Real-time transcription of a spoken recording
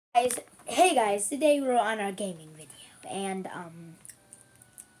Hey guys, today we're on our gaming video, and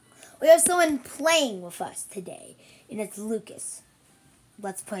we have someone playing with us today, and it's Lucas.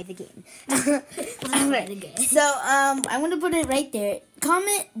 Let's play the game. So I'm gonna put it right there.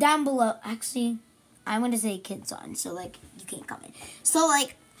 Comment down below. Actually, I'm gonna say kids on, so like you can't comment. So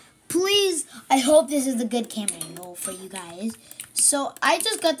like, please, I hope this is a good camera angle for you guys. So I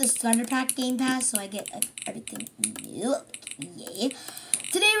just got the Thunder Pack Game Pass, so I get everything new. Yay.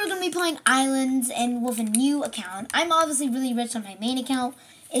 Today we're going to be playing Islands and with a new account. I'm obviously really rich on my main account.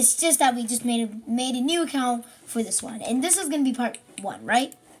 It's just that we just made a new account for this one. And this is going to be part 1,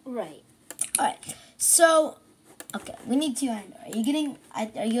 right? Right. Alright. So, okay, we need to iron ore.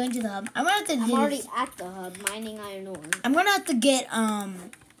 Are you going to the hub? I'm already at the hub mining iron ore. I'm going to have to get, I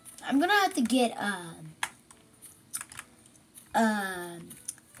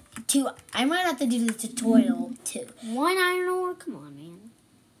might have to do the tutorial too. 1 iron ore? Come on, man.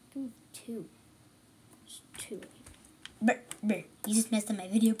 Do 2. Just 2. Brr, you just messed up my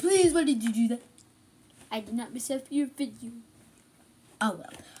video. Please, why did you do that? I did not mess up your video. Oh,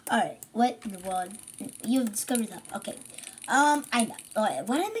 well. Alright, what in the world? You've discovered that. Okay. I know. Alright,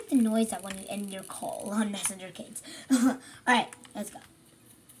 why did I make the noise that when you end your call on Messenger Kids? Alright, let's go.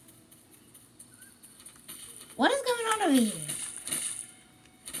 What is going on over here?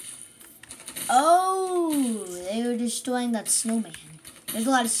 Oh, they were destroying that snowman. There's a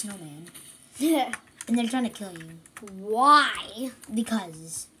lot of snowman. Yeah. And they're trying to kill you. Why?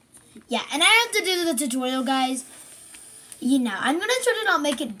 Because. Yeah, and I have to do the tutorial, guys. You know, I'm going to try to not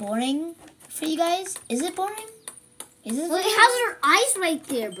make it boring for you guys. Is it boring? Is it? Well, it has your ice right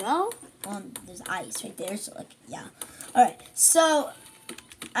there, bro. Well, there's ice right there, so, like, yeah. Alright, so,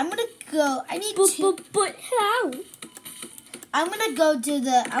 I'm going to go. I need to. But how? I'm going to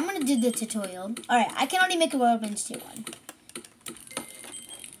do the tutorial. Alright, I can already make a workbench tier 1.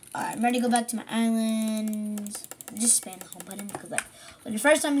 Alright, I'm ready to go back to my island. Just spam the home button because, like, when the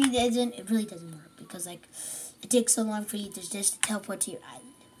first time you did it really doesn't work because, like, it takes so long for you to just teleport to your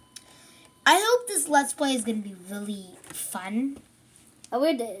island. I hope this Let's Play is going to be really fun. Oh,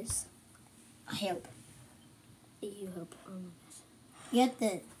 it is. I hope. You hope.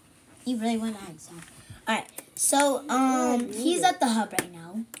 You really want to add some. Alright, so, he's at the hub right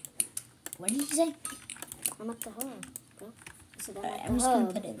now. What did you say? I'm at the hub, bro. Alright, I'm just going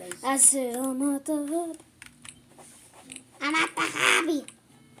to put it right here. I said I'm at the hub. I'm at the hobby.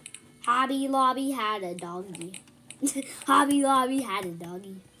 Hobby Lobby had a doggy. Hobby Lobby had a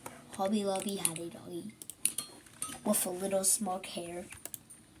doggy. Hobby Lobby had a doggy. With a little smoke hair.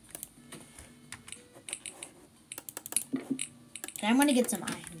 And I'm going to get some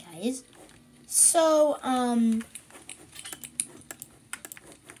iron, guys. So,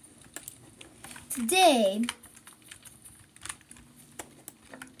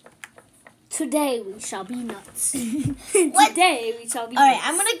 Today we shall be nuts. What? Today we shall be Alright, nuts.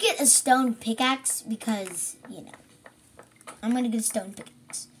 I'm going to get a stone pickaxe because, you know, I'm going to get a stone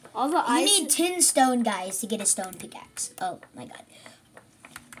pickaxe. All the You ice. need 10 stone, guys, to get a stone pickaxe. Oh, my God.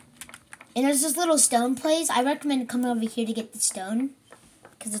 And there's this little stone place. I recommend coming over here to get the stone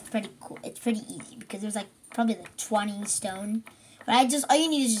because it's pretty cool. It's pretty easy because there's, like, probably, like, 20 stone. But all you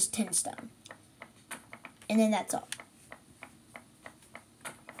need is just 10 stone. And then that's all.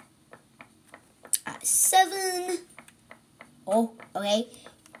 7. Oh, okay.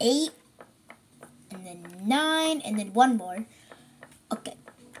 8. And then 9. And then 1 more. Okay.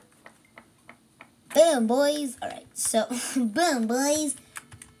 Boom, boys. Alright, so, boom, boys.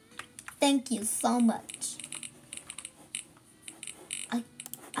 Thank you so much. Okay.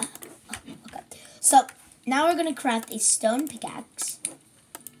 So, now we're going to craft a stone pickaxe.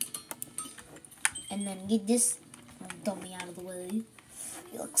 And then get this dummy out of the way.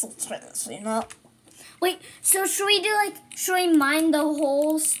 He looks so stressed, you know? Wait, so should we mine the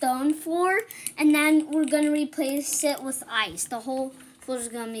whole stone floor and then we're gonna replace it with ice? The whole floor is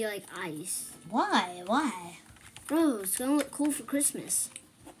gonna be like ice. Why? Why? Bro, it's gonna look cool for Christmas.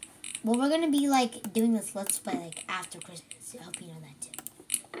 Well, we're going to be, like, doing this Let's Play, like, after Christmas. I hope you know that, too.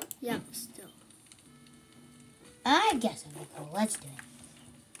 Yeah, but still. I guess it'll be cool. Let's do it.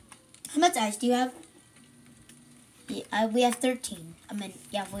 How much ice do you have? Yeah, we have 13.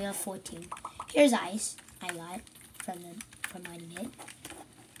 Yeah, we have 14. Here's ice I got from mining it.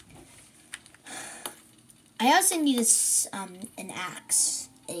 I also need an axe,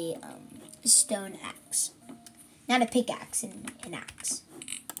 a stone axe, not a pickaxe, an axe.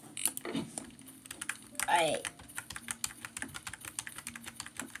 All right.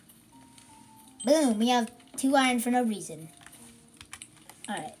 Boom! We have 2 iron for no reason.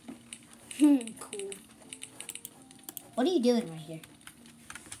 All right. Cool. What are you doing right here?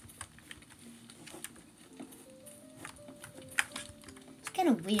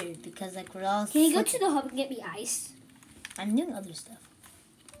 kind of weird because like we're all. Can you go to the hub and get me ice? I'm doing other stuff.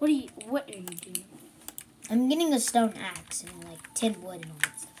 What are you doing? I'm getting a stone axe and like tin wood and all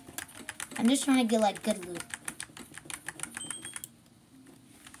that stuff. I'm just trying to get like good loot.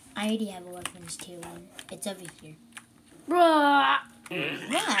 I already have a weapons tier 1. It's over here. Bruh.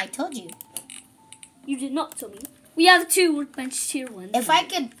 Yeah, I told you. You did not tell me. We have 2 workbench tier 1s.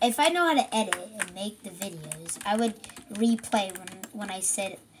 If I know how to edit and make the videos, I would replay when I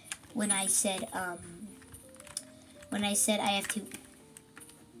said I have to.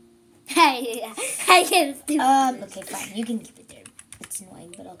 Hey, I can't do Okay, fine. You can keep it there. It's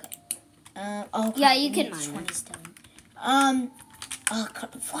annoying, but okay. Oh, yeah, you can mine 20 stone. Oh,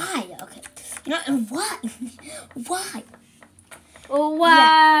 why? Okay. You know, why? Why? Oh, why?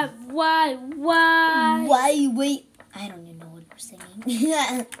 Yeah. Why? Why? Wait. I don't even know what we're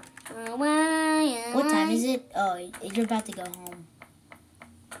singing. What time is it? Oh, you're about to go home.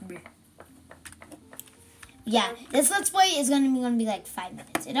 Yeah, this Let's Play is gonna be like 5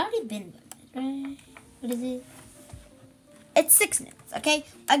 minutes. It already been 1 minute, right? What is it? It's 6 minutes, okay?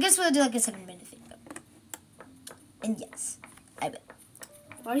 I guess we'll do like a 7-minute video. And yes, I will.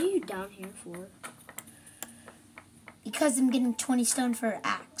 What are you down here for? Because I'm getting 20 stone for an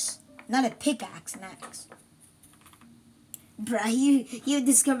axe. Not a pickaxe, an axe. Bruh, you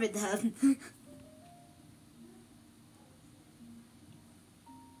discovered the hub. You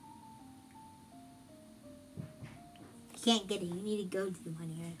can't get it. You need to go to the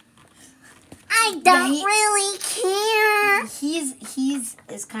money, right? I don't really care. He's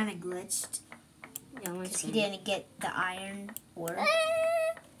is kind of glitched. Yeah, Because he didn't get the iron ore.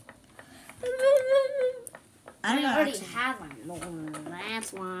 I don't know. I already Actually. have one.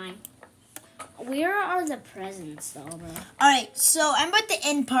 That's why. Where are the presents, though, bro? Alright, so I'm about to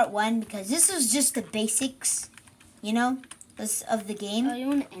end part 1 because this is just the basics, you know, of the game. Oh, you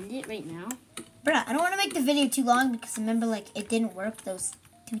want to end it right now? Bruh, I don't want to make the video too long because remember, like, it didn't work those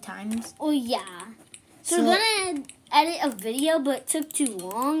 2 times. Oh, yeah. So we're going to edit a video, but it took too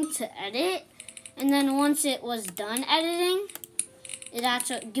long to edit. And then once it was done editing, it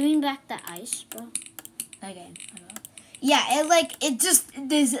actually... Give me back the ice, bro. Okay, I know. Yeah, it just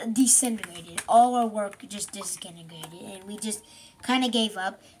disintegrated. All our work just disintegrated, and we just kind of gave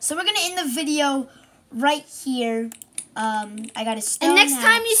up. So we're going to end the video right here. I got a stone And next axe.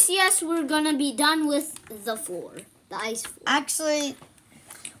 time you see us, we're going to be done with the floor. The ice floor. Actually,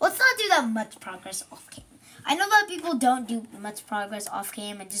 let's not do that much progress off cam. I know that people don't do much progress off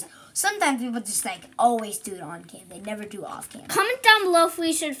cam, and just sometimes people just like always do it on cam. They never do off cam. Comment down below if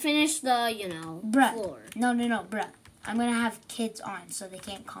we should finish the, Bruh. floor. No, bruh. I'm gonna have kids on so they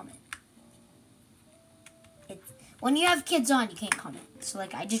can't comment. When you have kids on, you can't comment. So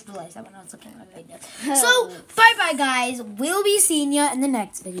like I just realized that when I was looking at my video. So bye bye guys. We'll be seeing you in the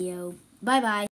next video. Bye bye.